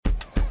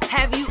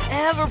Have you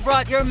ever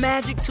brought your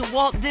magic to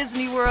Walt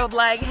Disney World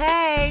like,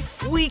 hey,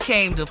 we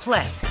came to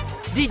play?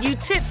 Did you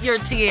tip your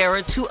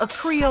tiara to a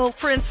Creole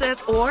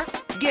princess or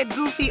get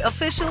goofy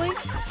officially?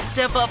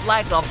 Step up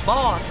like a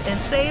boss and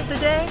save the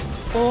day?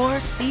 Or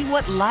see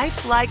what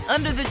life's like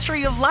under the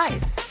tree of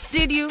life?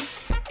 Did you?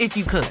 If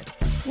you could.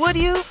 Would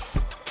you?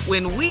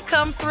 When we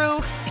come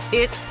through,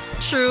 it's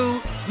true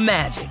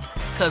magic.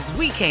 'Cause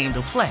we came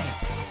to play.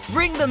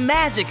 Bring the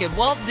magic at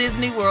Walt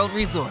Disney World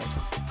Resort.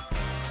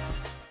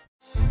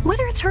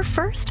 Whether it's her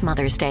first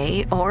Mother's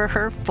Day or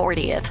her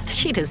 40th,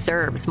 she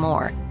deserves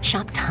more.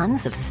 Shop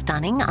tons of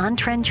stunning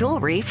on-trend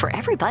jewelry for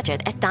every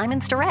budget at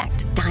Diamonds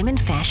Direct. Diamond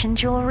fashion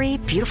jewelry,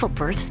 beautiful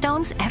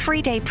birthstones,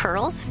 everyday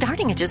pearls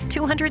starting at just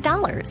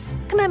 $200.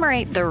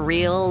 Commemorate the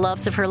real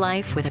loves of her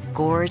life with a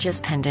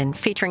gorgeous pendant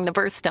featuring the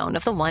birthstone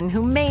of the one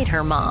who made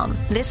her mom.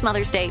 This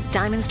Mother's Day,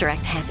 Diamonds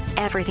Direct has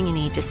everything you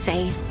need to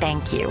say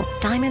thank you.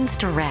 Diamonds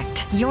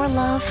Direct. Your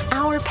love,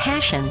 our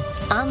passion.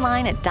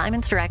 Online at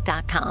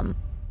diamondsdirect.com.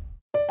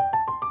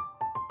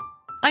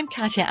 I'm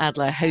Katya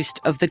Adler, host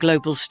of The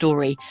Global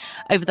Story.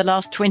 Over the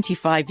last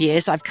 25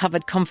 years, I've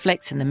covered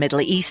conflicts in the Middle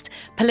East,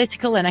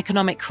 political and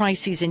economic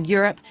crises in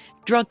Europe,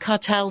 drug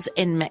cartels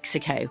in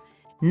Mexico.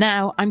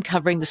 Now I'm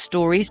covering the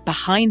stories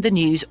behind the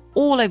news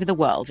all over the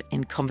world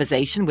in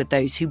conversation with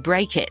those who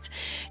break it.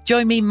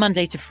 Join me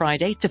Monday to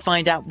Friday to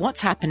find out what's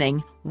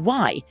happening,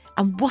 why,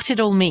 and what it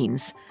all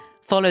means.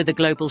 Follow The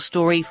Global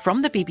Story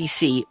from the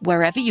BBC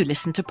wherever you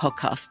listen to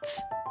podcasts.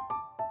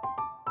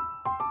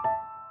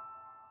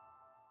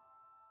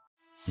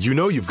 You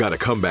know you've got a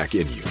comeback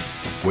in you.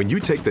 When you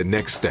take the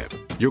next step,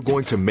 you're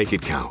going to make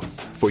it count.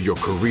 For your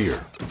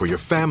career, for your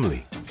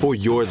family, for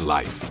your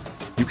life.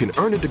 You can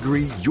earn a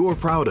degree you're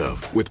proud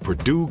of with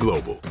Purdue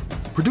Global.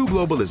 Purdue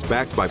Global is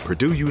backed by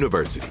Purdue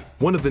University,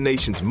 one of the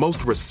nation's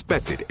most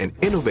respected and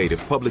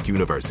innovative public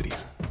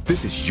universities.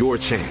 This is your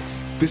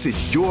chance. This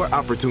is your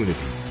opportunity.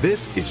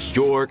 This is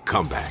your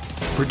comeback.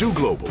 Purdue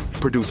Global,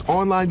 Purdue's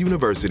online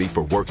university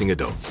for working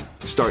adults.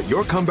 Start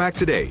your comeback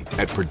today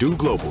at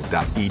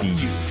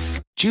purdueglobal.edu.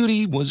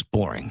 Judy was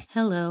boring.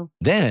 Hello.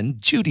 Then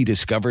Judy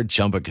discovered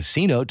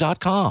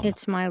ChumbaCasino.com.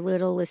 It's my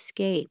little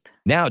escape.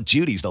 Now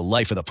Judy's the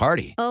life of the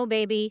party. Oh,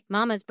 baby,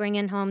 mama's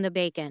bringing home the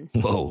bacon.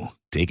 Whoa,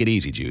 take it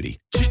easy, Judy.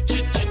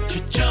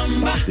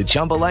 The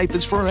Chumba life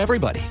is for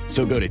everybody.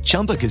 So go to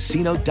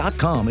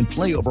ChumbaCasino.com and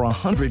play over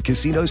 100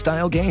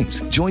 casino-style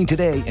games. Join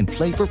today and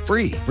play for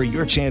free for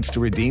your chance to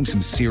redeem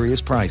some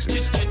serious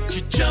prizes.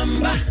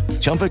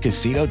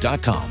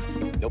 ChumbaCasino.com.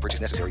 No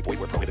purchase necessary. Void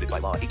where prohibited by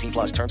law. 18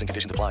 plus terms and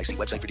conditions apply. See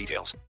website for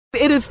details.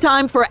 It is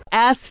time for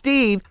Ask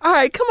Steve. All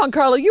right, come on,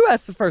 Carla. You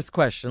ask the first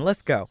question.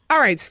 Let's go. All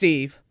right,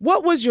 Steve.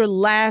 What was your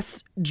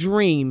last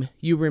dream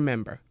you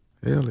remember?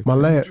 My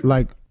last,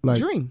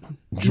 dream.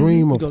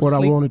 Dream of what I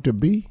wanted to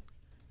be?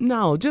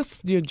 No,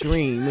 just your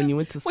dream when you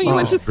went to sleep. When you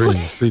went to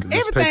sleep.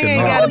 Everything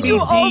ain't got to be You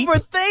deep.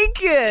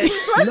 overthinking.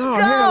 Let's No,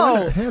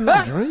 go. I had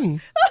no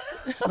dream.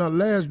 My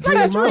last dream.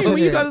 Last dream when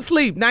you had- go to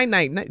sleep. Night,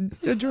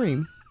 your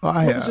dream.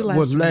 I was your last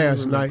was dream last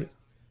you remember? night,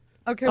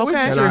 Okay, what did you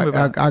and dream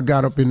about? I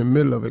got up in the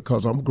middle of it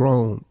because I'm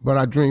grown. But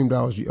I dreamed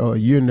I was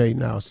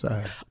urinating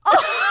outside.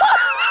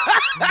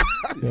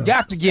 Yeah.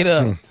 Got to get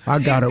up. I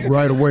got up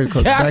right away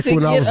because Got back to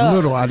when I get was up.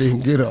 little, I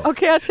didn't get up.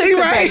 Okay, I'll take it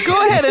back.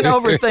 Go ahead and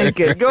overthink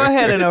it. Go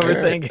ahead and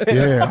overthink it.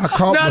 Yeah, I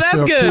caught No, that's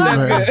myself good, too,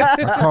 that's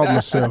man. I caught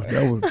myself.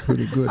 That was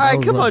pretty good. All right, That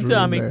was come my on, dream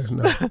Tommy. last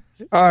night.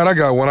 All right, I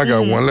got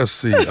one. Let's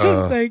see.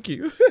 Thank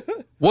you.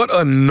 What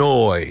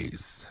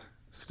annoys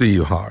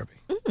Steve Harvey?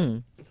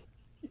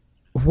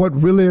 What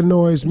really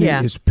annoys me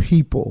Yeah. is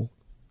people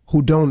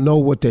who don't know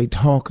what they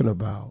talking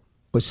about,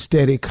 but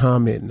steady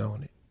commenting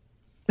on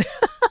it.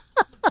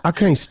 I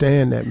can't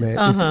stand that, man.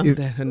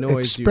 That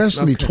annoys you.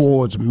 especially Okay.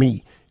 towards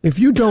me. If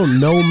you don't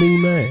know me,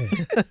 man,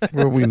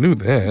 Well, we knew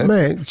that.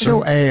 man, get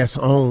your ass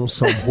on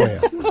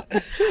somewhere.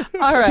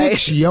 All right.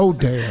 Fix your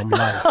damn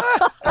life.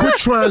 Quit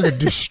trying to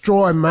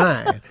destroy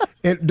mine.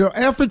 And the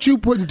effort you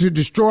put into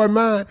destroy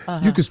mine,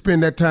 you can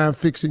spend that time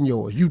fixing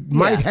yours. You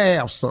might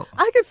have something.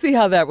 I can see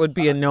how that would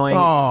be annoying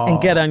and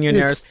get on your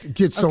nerves. It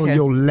gets on Okay.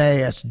 your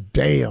last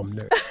damn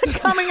nerve.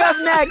 Coming up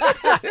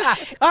next.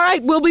 All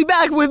right, we'll be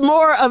back with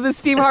more of the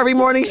Steve Harvey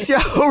Morning Show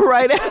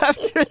right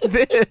after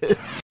this.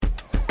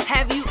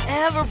 Have you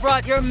ever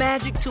brought your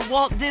magic to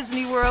Walt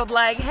Disney World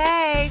like,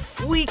 hey,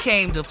 we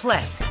came to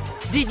play?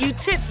 Did you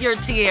tip your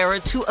tiara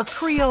to a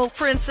Creole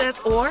princess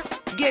or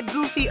get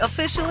goofy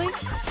officially?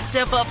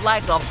 Step up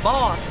like a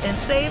boss and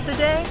save the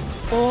day?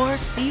 Or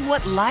see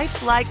what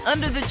life's like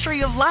under the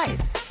tree of life?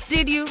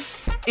 Did you?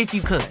 If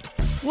you could.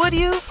 Would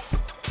you?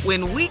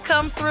 When we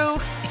come through,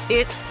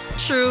 it's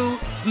true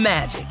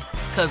magic.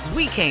 'Cause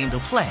we came to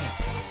play.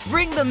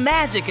 Bring the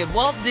magic at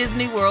Walt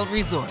Disney World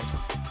Resort.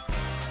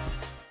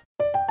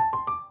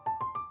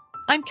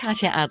 I'm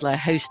Katya Adler,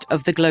 host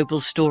of The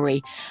Global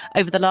Story.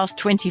 Over the last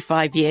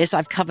 25 years,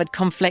 I've covered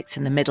conflicts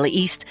in the Middle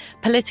East,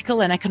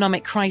 political and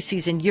economic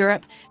crises in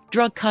Europe,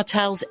 drug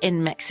cartels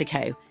in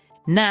Mexico.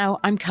 Now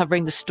I'm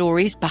covering the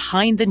stories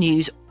behind the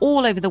news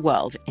all over the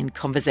world in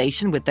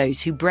conversation with those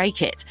who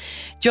break it.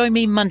 Join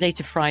me Monday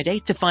to Friday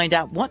to find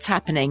out what's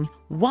happening,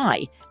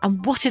 why,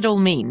 and what it all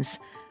means.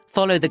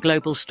 Follow The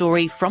Global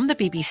Story from the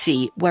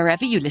BBC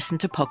wherever you listen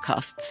to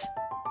podcasts.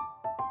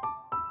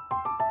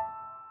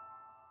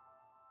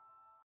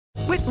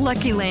 With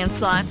Lucky Land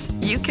Slots,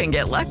 you can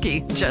get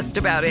lucky just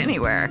about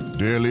anywhere.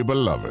 Dearly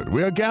beloved,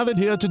 we are gathered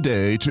here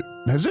today to...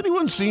 Has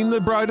anyone seen the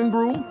bride and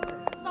groom?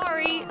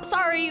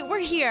 Sorry, we're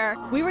here.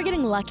 We were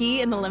getting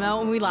lucky in the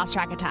limo and we lost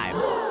track of time.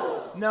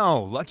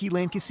 No, Lucky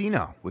Land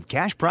Casino, with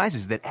cash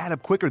prizes that add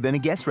up quicker than a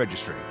guest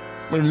registry.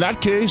 In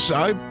that case,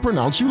 I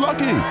pronounce you lucky.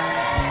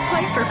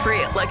 Play for free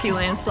at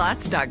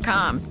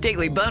LuckyLandSlots.com.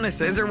 Daily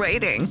bonuses are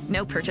waiting.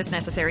 No purchase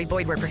necessary.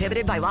 Void where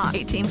prohibited by law.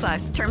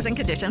 18+. Terms and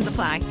conditions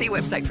apply. See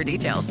website for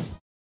details.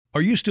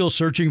 Are you still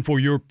searching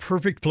for your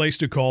perfect place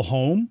to call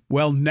home?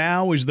 Well,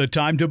 now is the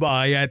time to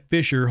buy at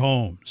Fisher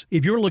Homes.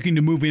 If you're looking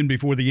to move in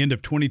before the end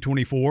of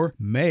 2024,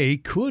 May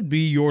could be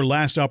your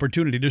last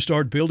opportunity to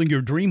start building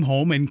your dream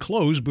home and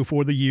close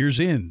before the year's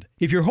end.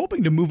 If you're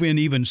hoping to move in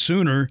even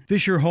sooner,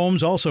 Fisher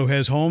Homes also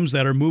has homes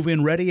that are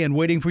move-in ready and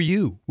waiting for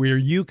you, where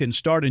you can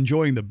start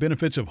enjoying the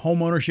benefits of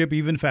homeownership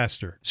even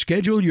faster.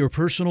 Schedule your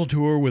personal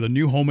tour with a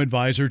new home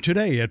advisor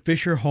today at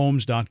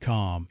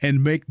FisherHomes.com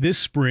and make this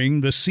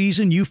spring the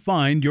season you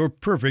find your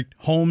perfect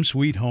home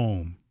sweet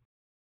home.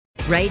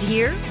 Right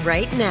here,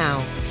 right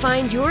now.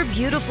 Find your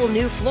beautiful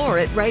new floor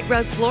at Right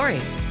Rug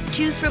Flooring.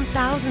 Choose from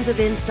thousands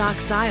of in-stock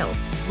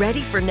styles,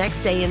 ready for next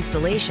day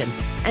installation,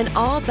 and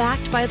all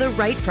backed by the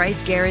right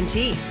price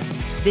guarantee.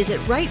 Visit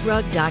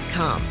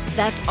rightrug.com.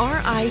 That's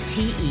RITERUG.com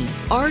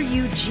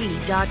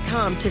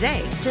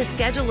today to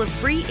schedule a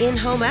free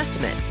in-home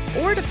estimate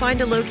or to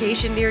find a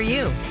location near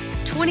you.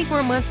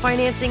 24-month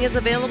financing is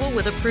available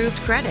with approved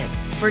credit.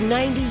 For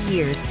 90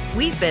 years,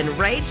 we've been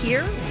right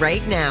here,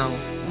 right now.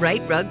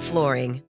 Right Rug Flooring.